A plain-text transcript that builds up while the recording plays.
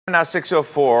Now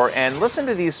 6:04, and listen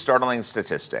to these startling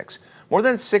statistics. More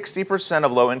than 60%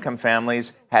 of low-income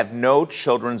families have no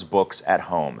children's books at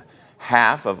home.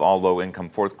 Half of all low-income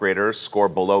fourth graders score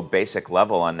below basic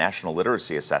level on national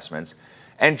literacy assessments.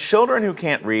 And children who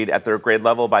can't read at their grade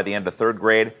level by the end of third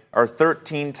grade are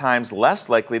 13 times less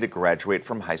likely to graduate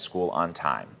from high school on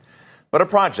time. But a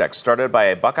project started by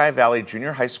a Buckeye Valley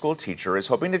Junior High School teacher is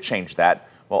hoping to change that,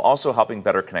 while also helping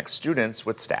better connect students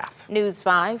with staff. News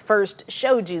 5 first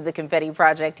showed you the Confetti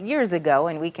project years ago,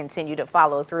 and we continue to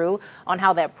follow through on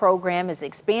how that program is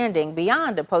expanding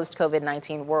beyond a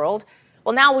post-COVID-19 world.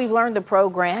 Well, now we've learned the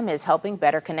program is helping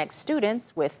better connect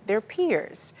students with their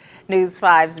peers. News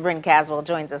 5's Bryn Caswell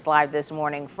joins us live this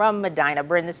morning from Medina.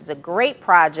 Bryn, this is a great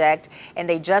project, and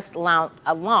they just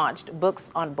launched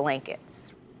Books on Blankets.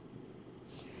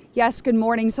 Yes, good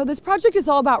morning. So this project is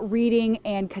all about reading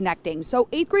and connecting. So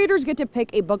 8th graders get to pick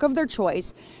a book of their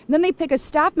choice, and then they pick a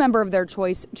staff member of their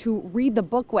choice to read the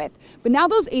book with. But now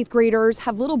those 8th graders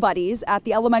have little buddies at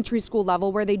the elementary school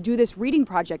level where they do this reading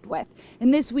project with.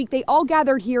 And this week they all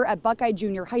gathered here at Buckeye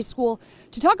Junior High School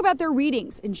to talk about their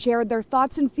readings and share their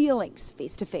thoughts and feelings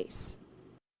face to face.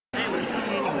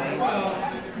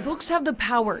 Books have the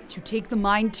power to take the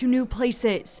mind to new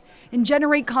places and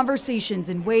generate conversations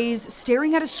in ways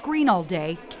staring at a screen all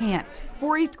day can't.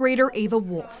 For 8th grader Ava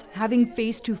Wolf, having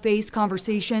face-to-face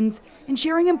conversations and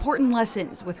sharing important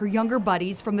lessons with her younger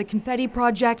buddies from the Confetti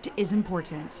Project is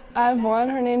important. I have one,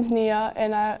 her name's Nia,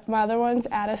 and my other one's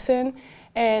Addison,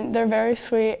 and they're very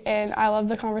sweet, and I love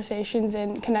the conversations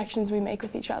and connections we make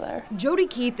with each other. Jody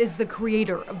Keith is the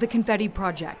creator of the Confetti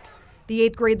Project. The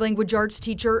 8th grade language arts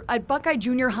teacher at Buckeye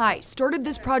Junior High started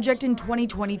this project in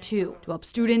 2022 to help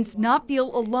students not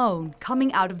feel alone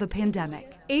coming out of the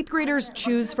pandemic. 8th graders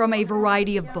choose from a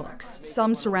variety of books,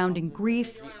 some surrounding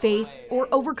grief, faith, or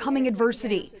overcoming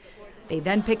adversity. They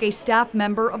then pick a staff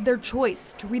member of their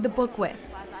choice to read the book with,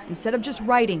 instead of just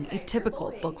writing a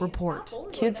typical book report.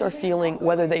 Kids are feeling,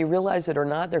 whether they realize it or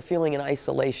not, they're feeling in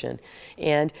isolation,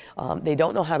 and they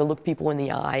don't know how to look people in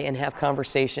the eye and have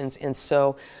conversations, and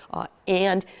so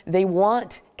and they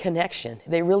want connection.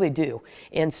 They really do.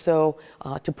 And so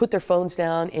to put their phones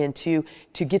down and to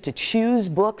get to choose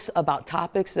books about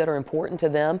topics that are important to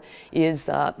them is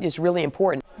really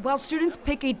important. While students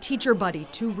pick a teacher buddy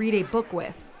to read a book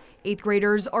with, 8th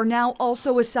graders are now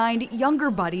also assigned younger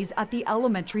buddies at the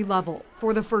elementary level.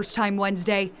 For the first time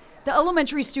Wednesday, the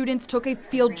elementary students took a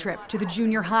field trip to the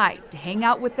junior high to hang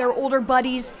out with their older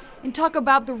buddies and talk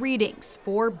about the readings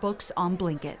for Books on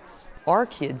Blankets. Our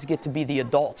kids get to be the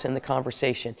adults in the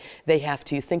conversation. They have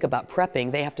to think about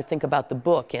prepping. They have to think about the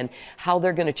book and how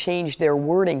they're going to change their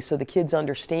wording so the kids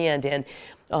understand. And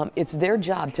it's their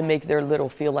job to make their little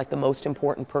feel like the most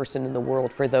important person in the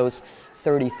world for those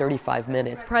 35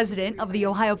 minutes. President of the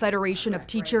Ohio Federation of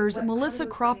Teachers, Melissa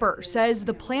Cropper, says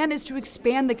the plan is to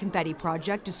expand the Confetti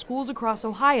Project to schools across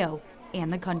Ohio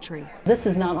and the country. This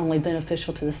is not only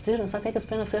beneficial to the students, I think it's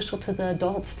beneficial to the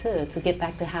adults too, to get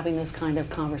back to having those kind of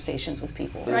conversations with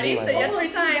people. Ready? Say yes 3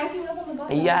 times.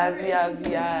 Yes, yes,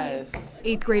 yes.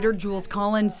 8th grader Jules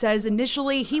Collins says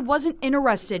initially he wasn't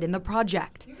interested in the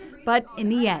project, but in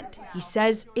the end, he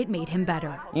says it made him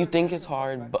better. You think it's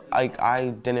hard, but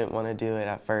I didn't want to do it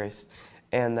at first.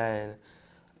 And then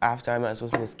after I met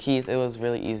with Miss Keith, it was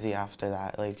really easy after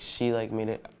that. She made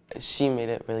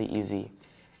it really easy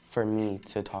for me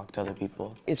to talk to other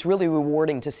people. It's really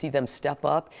rewarding to see them step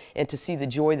up and to see the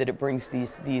joy that it brings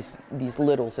these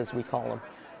littles, as we call them.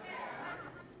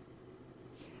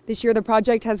 This year, the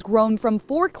project has grown from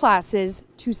 4 classes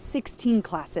to 16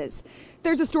 classes. If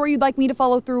there's a story you'd like me to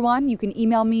follow through on, you can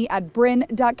email me at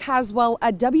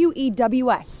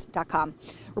bryn.caswell@wews.com.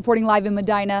 Reporting live in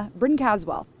Medina, Bryn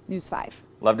Caswell, News 5.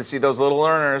 Love to see those little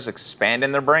learners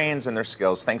expanding their brains and their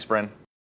skills. Thanks, Bryn.